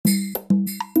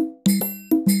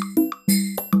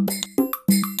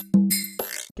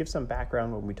give some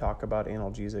background when we talk about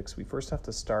analgesics, we first have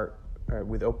to start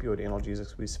with opioid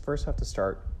analgesics. We first have to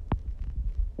start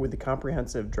with the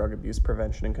Comprehensive Drug Abuse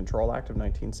Prevention and Control Act of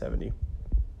 1970.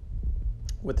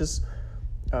 With this,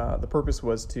 the purpose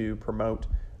was to promote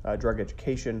drug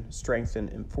education, strengthen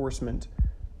enforcement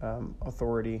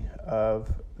authority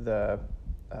of the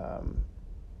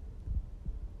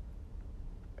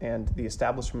and the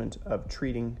establishment of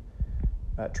treatment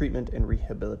and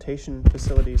rehabilitation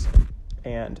facilities,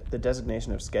 and the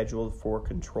designation of schedules for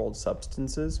controlled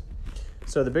substances.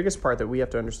 So the biggest part that we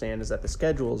have to understand is that the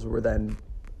schedules were then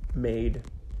made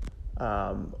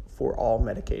for all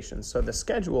medications. So the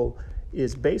schedule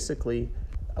is basically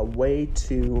a way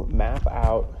to map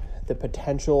out the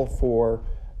potential for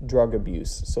drug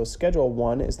abuse. So Schedule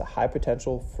 1 is the high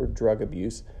potential for drug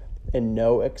abuse and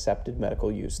no accepted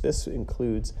medical use. This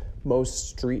includes most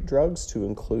street drugs, to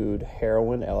include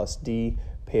heroin, LSD,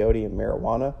 peyote, and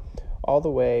marijuana, all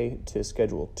the way to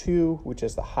Schedule 2, which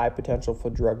is the high potential for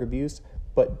drug abuse,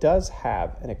 but does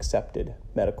have an accepted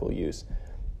medical use.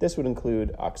 This would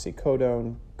include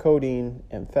oxycodone, codeine,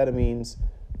 amphetamines,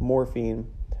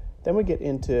 morphine. Then we get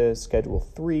into Schedule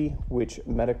 3, which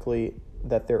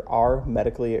there are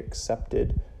medically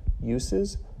accepted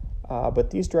uses,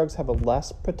 but these drugs have a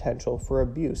less potential for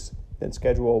abuse than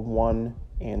Schedule 1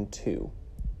 and 2,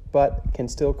 but can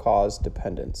still cause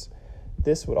dependence.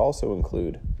 This would also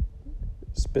include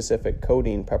specific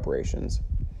codeine preparations.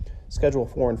 Schedule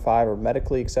 4 and 5 are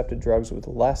medically accepted drugs with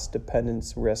less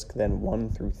dependence risk than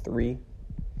 1 through 3.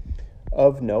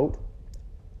 Of note,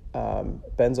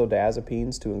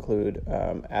 benzodiazepines, to include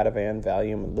Ativan,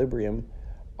 Valium, and Librium,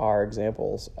 are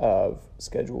examples of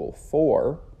Schedule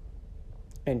 4,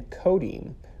 and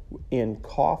codeine in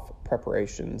cough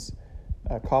suppressant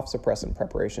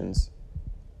preparations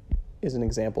is an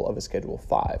example of a Schedule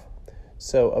 5.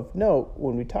 So of note,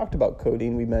 when we talked about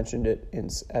codeine, we mentioned it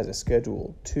as a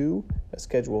Schedule 2, a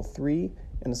Schedule 3,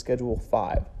 and a Schedule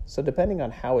 5. So depending on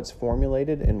how it's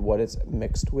formulated and what it's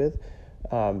mixed with,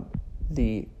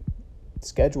 the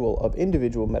schedule of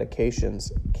individual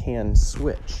medications can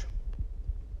switch.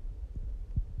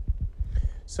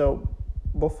 So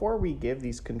before we give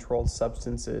these controlled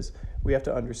substances, we have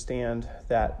to understand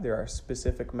that there are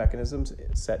specific mechanisms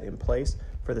set in place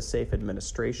for the safe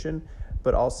administration,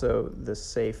 but also the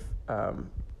safe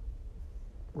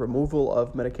removal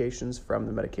of medications from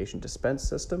the medication dispense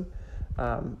system,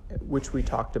 which we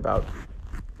talked about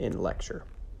in lecture.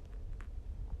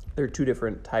 There are two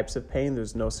different types of pain.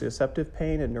 There's nociceptive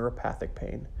pain and neuropathic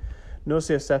pain.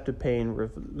 Nociceptive pain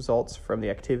results from the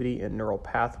activity in neural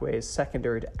pathways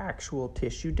secondary to actual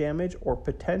tissue damage or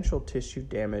potential tissue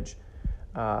damage.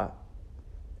 Neuropathic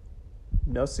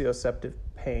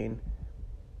pain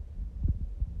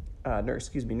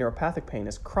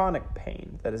is chronic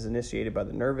pain that is initiated by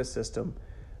the nervous system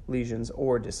lesions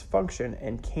or dysfunction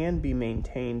and can be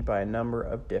maintained by a number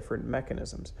of different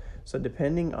mechanisms. So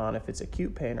depending on if it's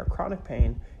acute pain or chronic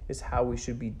pain is how we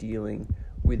should be dealing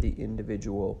with the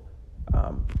individual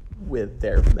with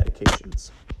their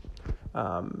medications.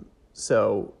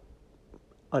 So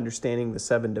understanding the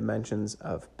 7 dimensions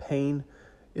of pain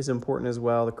is important as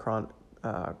well.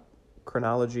 The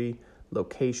chronology,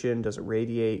 location, does it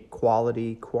radiate,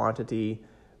 quality, quantity,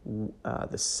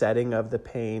 the setting of the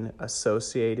pain,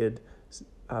 associated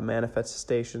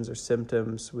manifestations or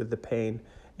symptoms with the pain,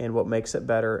 and what makes it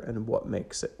better and what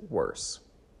makes it worse.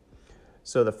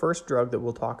 So the first drug that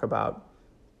we'll talk about,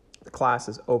 the class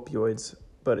is opioids,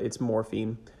 but it's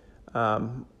morphine.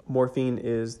 Morphine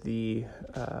is the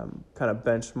kind of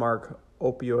benchmark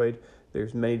opioid.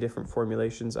 There's many different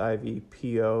formulations, IV,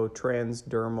 PO,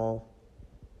 transdermal,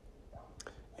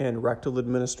 and rectal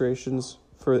administrations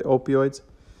for the opioids.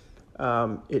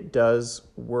 It does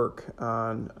work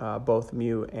on both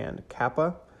mu and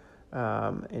kappa.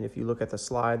 And if you look at the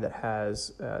slide that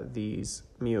has these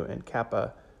mu and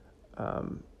kappa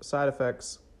side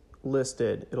effects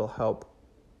listed, it'll help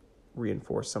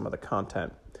reinforce some of the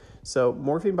content. So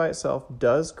morphine by itself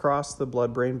does cross the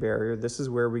blood-brain barrier. This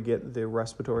is where we get the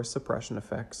respiratory suppression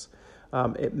effects.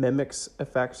 It mimics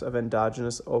effects of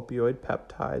endogenous opioid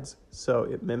peptides. So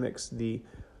it mimics the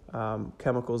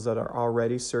chemicals that are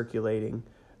already circulating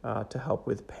to help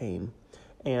with pain.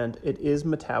 And it is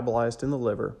metabolized in the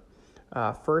liver.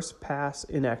 First pass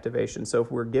inactivation. So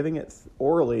if we're giving it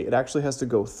orally, it actually has to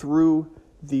go through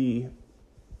the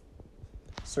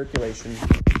circulation,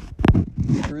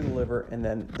 through the liver, and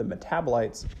then the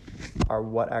metabolites are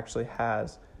what actually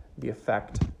has the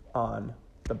effect on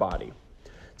the body.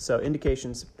 So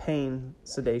indications: pain,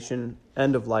 sedation,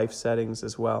 end-of-life settings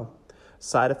as well.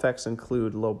 Side effects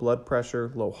include low blood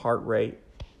pressure, low heart rate,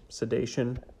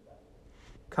 sedation,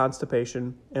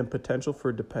 constipation, and potential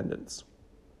for dependence.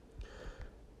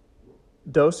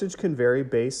 Dosage can vary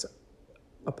based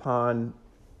upon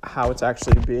how it's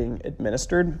actually being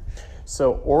administered.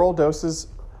 So oral doses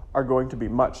are going to be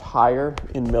much higher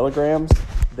in milligrams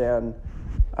than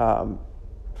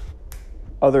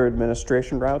other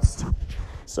administration routes.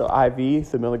 So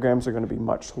IV, the milligrams are going to be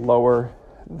much lower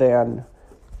than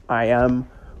IM,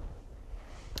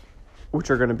 which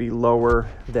are going to be lower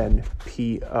than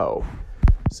PO.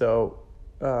 So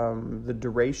the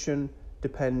duration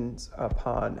depends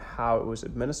upon how it was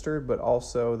administered, but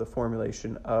also the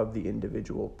formulation of the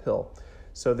individual pill.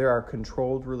 So there are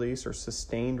controlled release or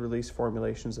sustained release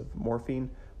formulations of morphine,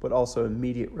 but also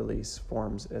immediate release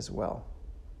forms as well.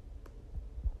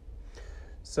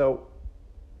 So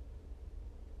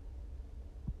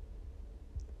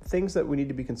things that we need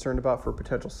to be concerned about for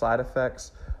potential side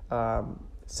effects,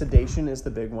 sedation is the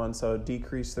big one, so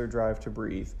decrease their drive to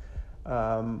breathe.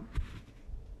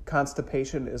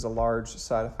 Constipation is a large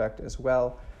side effect as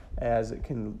well, as it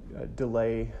can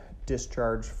delay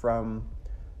discharge from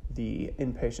the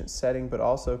inpatient setting, but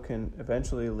also can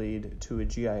eventually lead to a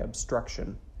GI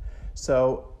obstruction.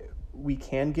 So we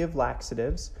can give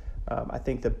laxatives. I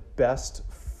think the best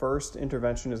first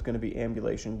intervention is going to be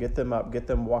ambulation. Get them up, get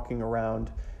them walking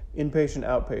around. Inpatient,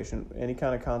 outpatient, any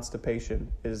kind of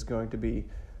constipation is going to be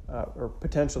or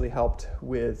potentially helped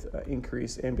with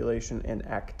increased ambulation and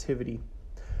activity.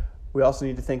 We also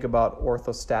need to think about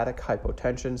orthostatic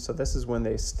hypotension. So this is when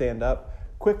they stand up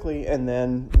quickly and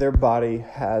then their body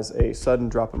has a sudden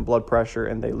drop in blood pressure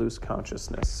and they lose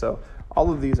consciousness. So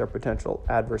all of these are potential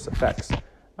adverse effects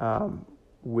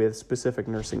with specific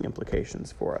nursing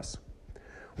implications for us.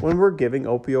 When we're giving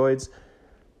opioids,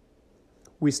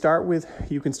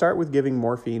 you can start with giving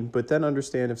morphine, but then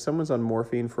understand if someone's on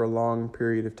morphine for a long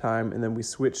period of time and then we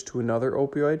switch to another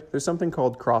opioid, there's something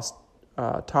called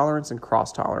tolerance and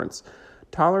cross tolerance.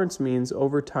 Tolerance means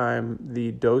over time,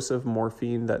 the dose of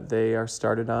morphine that they are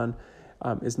started on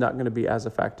is not going to be as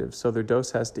effective. So their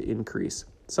dose has to increase.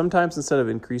 Sometimes instead of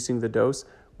increasing the dose,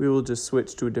 we will just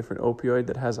switch to a different opioid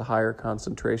that has a higher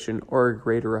concentration or a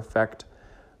greater effect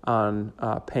on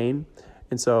pain.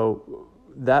 And so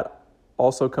that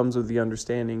also comes with the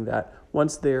understanding that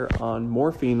once they're on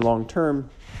morphine long term,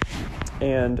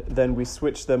 and then we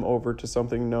switch them over to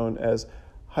something known as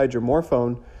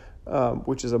hydromorphone,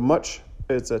 which is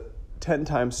it's a 10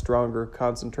 times stronger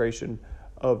concentration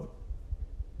of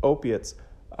opiates,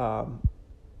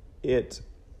 it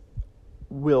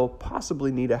will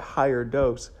possibly need a higher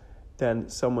dose than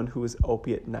someone who is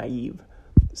opiate naive.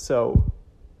 So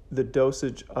the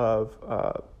dosage of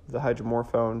the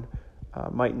hydromorphone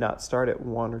might not start at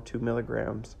 1 or 2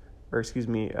 milligrams, or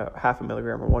half a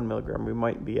milligram or 1 milligram. We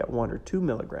might be at 1 or 2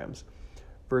 milligrams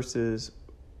versus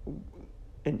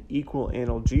an equal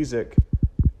analgesic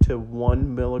to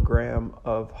 1 milligram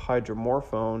of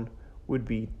hydromorphone would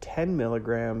be 10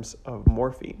 milligrams of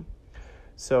morphine.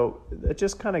 So it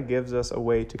just kind of gives us a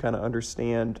way to kind of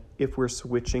understand if we're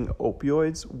switching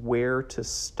opioids, where to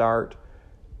start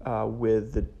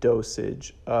with the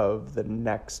dosage of the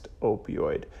next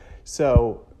opioid.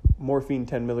 So morphine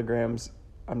 10 milligrams,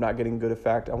 I'm not getting good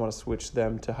effect. I want to switch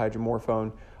them to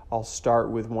hydromorphone. I'll start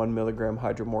with 1 milligram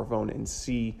hydromorphone and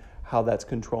see how that's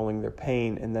controlling their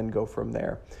pain and then go from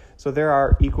there. So there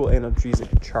are equal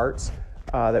analgesic charts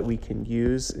that we can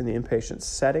use in the inpatient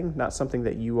setting. Not something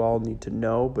that you all need to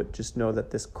know, but just know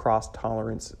that this cross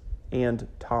tolerance and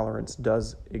tolerance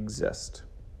does exist.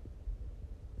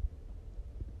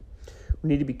 We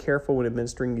need to be careful when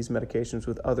administering these medications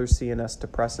with other CNS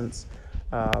depressants,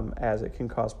 as it can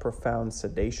cause profound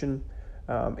sedation.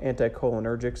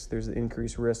 Anticholinergics, there's an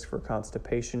increased risk for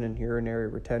constipation and urinary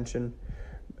retention.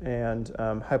 And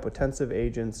hypotensive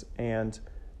agents and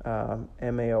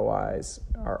MAOIs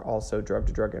are also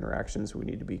drug-to-drug interactions we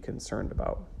need to be concerned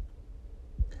about.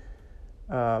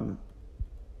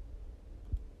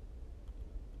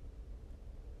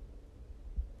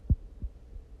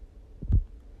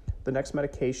 The next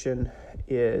medication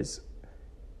is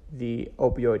the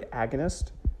opioid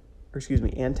antagonist, which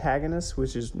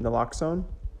is naloxone.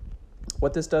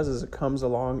 What this does is it comes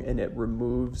along and it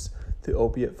removes the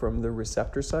opiate from the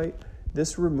receptor site.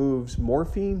 This removes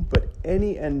morphine, but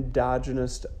any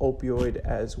endogenous opioid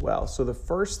as well. So the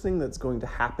first thing that's going to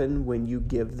happen when you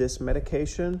give this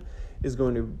medication is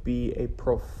going to be a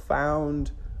profound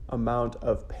amount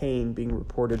of pain being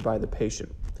reported by the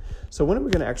patient. So when are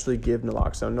we going to actually give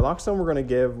naloxone? Naloxone we're going to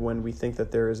give when we think that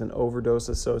there is an overdose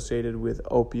associated with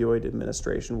opioid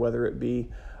administration, whether it be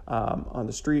on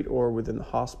the street or within the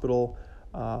hospital.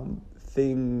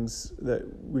 Things that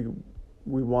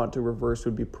we want to reverse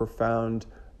would be profound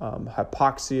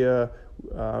hypoxia,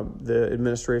 the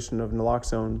administration of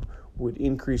naloxone would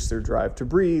increase their drive to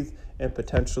breathe and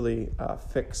potentially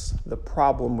fix the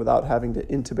problem without having to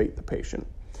intubate the patient.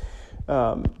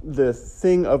 The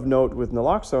thing of note with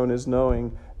naloxone is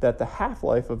knowing that the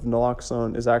half-life of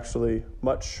naloxone is actually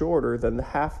much shorter than the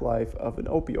half-life of an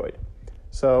opioid.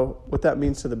 So what that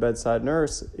means to the bedside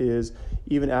nurse is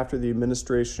even after the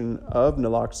administration of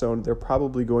naloxone, they're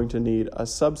probably going to need a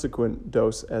subsequent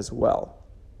dose as well.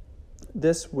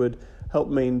 This would help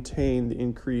maintain the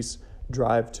increased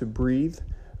drive to breathe,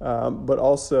 but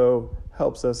also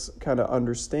helps us kind of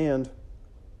understand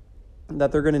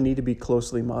that they're going to need to be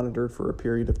closely monitored for a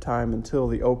period of time until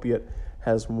the opiate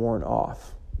has worn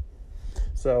off.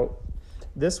 So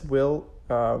this will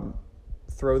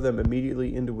throw them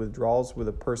immediately into withdrawals with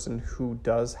a person who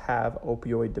does have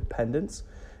opioid dependence,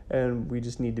 and we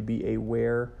just need to be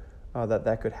aware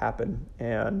that could happen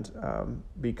and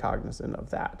be cognizant of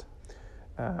that.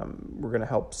 We're going to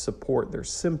help support their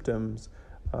symptoms,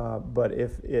 but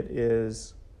if it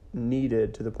is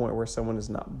needed to the point where someone is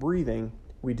not breathing,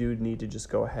 we do need to just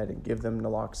go ahead and give them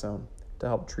naloxone to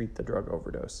help treat the drug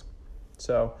overdose.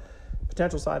 So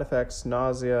potential side effects: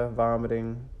 nausea,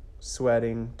 vomiting,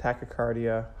 sweating,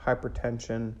 tachycardia,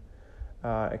 hypertension.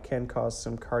 It can cause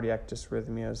some cardiac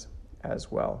dysrhythmias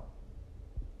as well.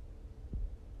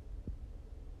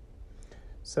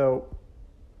 So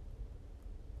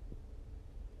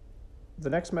the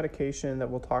next medication that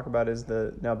we'll talk about is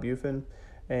the nalbuphine,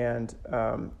 and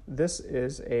this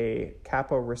is a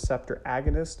kappa receptor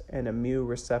agonist and a mu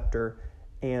receptor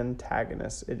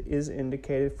antagonist. It is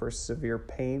indicated for severe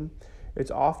pain.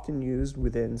 It's often used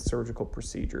within surgical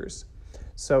procedures.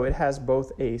 So it has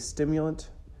both a stimulant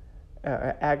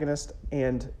agonist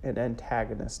and an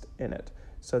antagonist in it.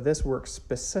 So this works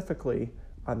specifically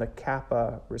on the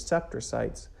kappa receptor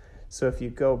sites. So if you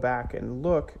go back and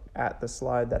look at the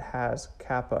slide that has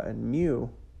kappa and mu,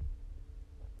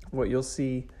 what you'll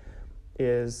see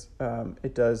is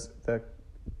it does the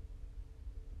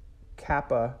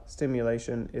kappa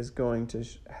stimulation is going to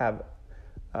have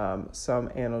some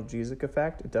analgesic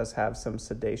effect. It does have some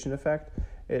sedation effect.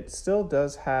 It still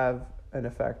does have an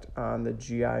effect on the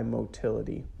GI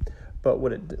motility. But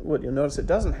what you'll notice it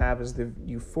doesn't have is the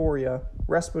euphoria,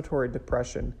 respiratory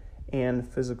depression, and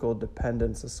physical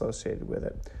dependence associated with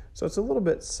it. So it's a little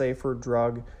bit safer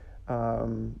drug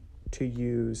to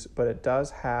use, but it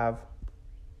does have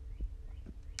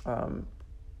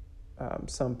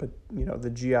some,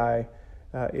 the GI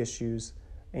issues,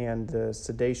 and the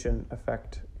sedation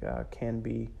effect can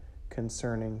be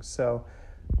concerning. So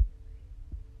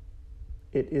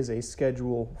it is a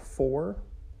Schedule 4,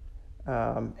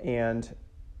 and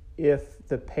if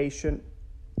the patient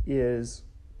is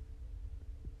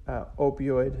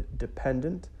opioid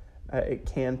dependent, it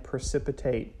can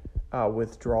precipitate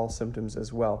withdrawal symptoms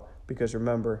as well, because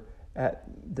remember, at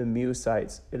the mu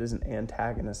sites, it is an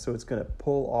antagonist, so it's going to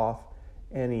pull off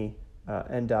any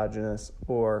endogenous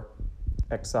or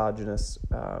exogenous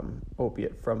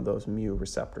opiate from those mu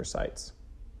receptor sites.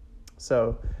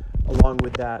 So along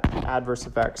with that, adverse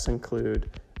effects include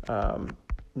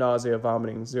nausea,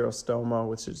 vomiting, xerostoma,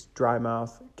 which is dry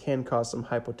mouth, can cause some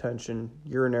hypotension,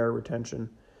 urinary retention,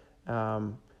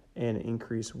 and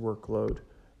increased workload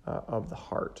of the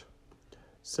heart.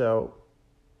 So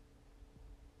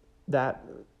that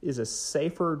is a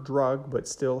safer drug, but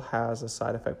still has a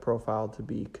side effect profile to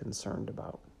be concerned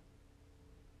about.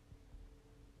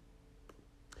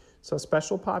 So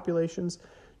special populations,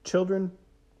 children,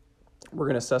 we're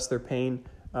going to assess their pain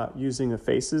using a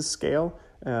FACES scale.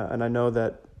 And I know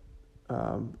that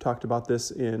talked about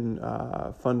this in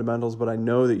fundamentals, but I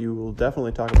know that you will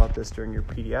definitely talk about this during your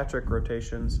pediatric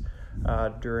rotations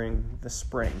during the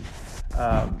spring.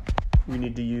 We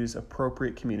need to use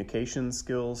appropriate communication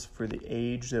skills for the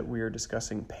age that we are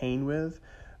discussing pain with,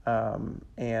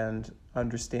 and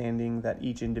understanding that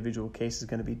each individual case is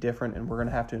going to be different, and we're going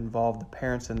to have to involve the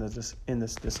parents in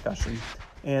this discussion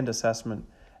and assessment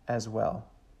as well.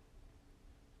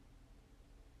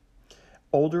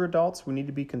 Older adults, we need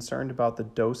to be concerned about the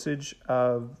dosage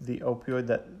of the opioid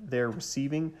that they're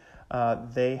receiving.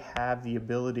 They have the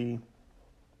ability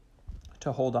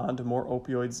to hold on to more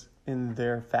opioids in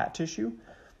their fat tissue.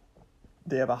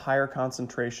 They have a higher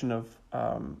concentration of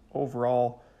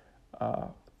overall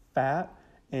fat,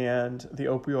 and the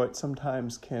opioid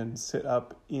sometimes can sit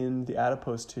up in the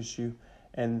adipose tissue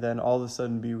and then all of a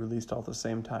sudden be released all at the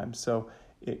same time. So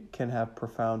it can have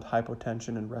profound hypotension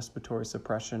and respiratory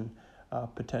suppression,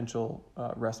 potential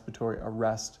respiratory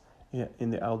arrest in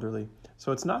the elderly.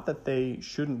 So it's not that they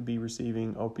shouldn't be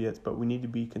receiving opiates, but we need to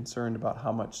be concerned about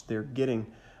how much they're getting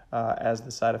as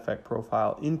the side effect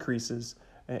profile increases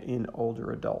in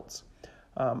older adults.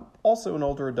 Also in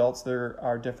older adults, there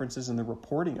are differences in the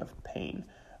reporting of pain.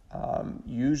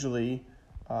 Usually,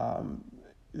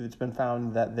 it's been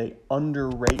found that they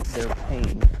underrate their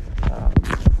pain.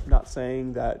 Not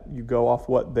saying that you go off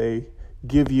what they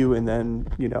give you and then,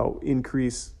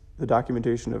 increase the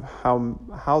documentation of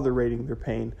how they're rating their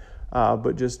pain,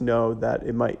 but just know that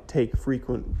it might take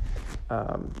frequent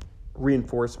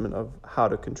reinforcement of how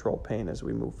to control pain as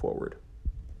we move forward.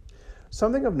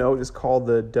 Something of note is called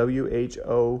the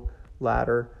WHO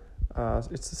ladder.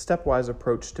 It's a stepwise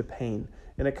approach to pain,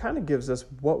 and it kind of gives us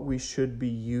what we should be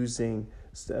using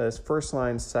as first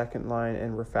line, second line,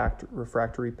 and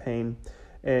refractory pain.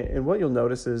 And what you'll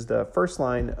notice is the first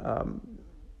line,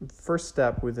 first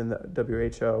step within the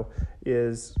WHO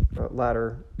is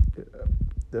ladder.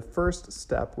 The first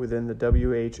step within the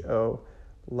WHO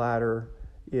ladder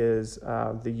is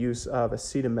the use of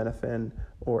acetaminophen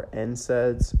or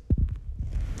NSAIDs.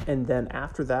 And then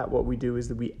after that, what we do is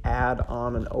that we add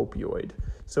on an opioid.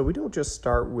 So we don't just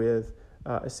start with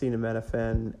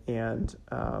acetaminophen and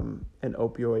an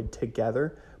opioid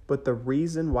together, but the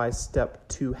reason why step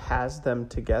 2 has them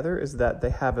together is that they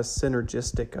have a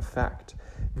synergistic effect.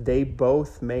 They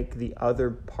both make the other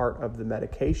part of the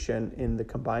medication in the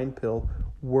combined pill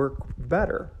work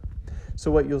better.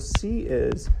 So what you'll see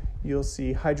is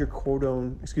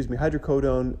hydrocodone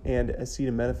and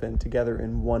acetaminophen together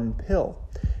in one pill.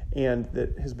 And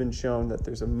it has been shown that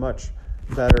there's a much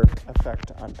better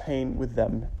effect on pain with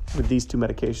these two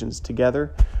medications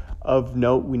together. Of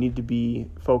note, we need to be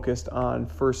focused on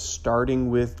first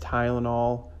starting with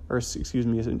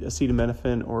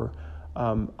acetaminophen or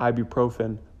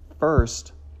ibuprofen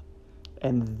first,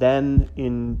 and then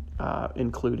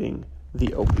including the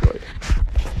opioid.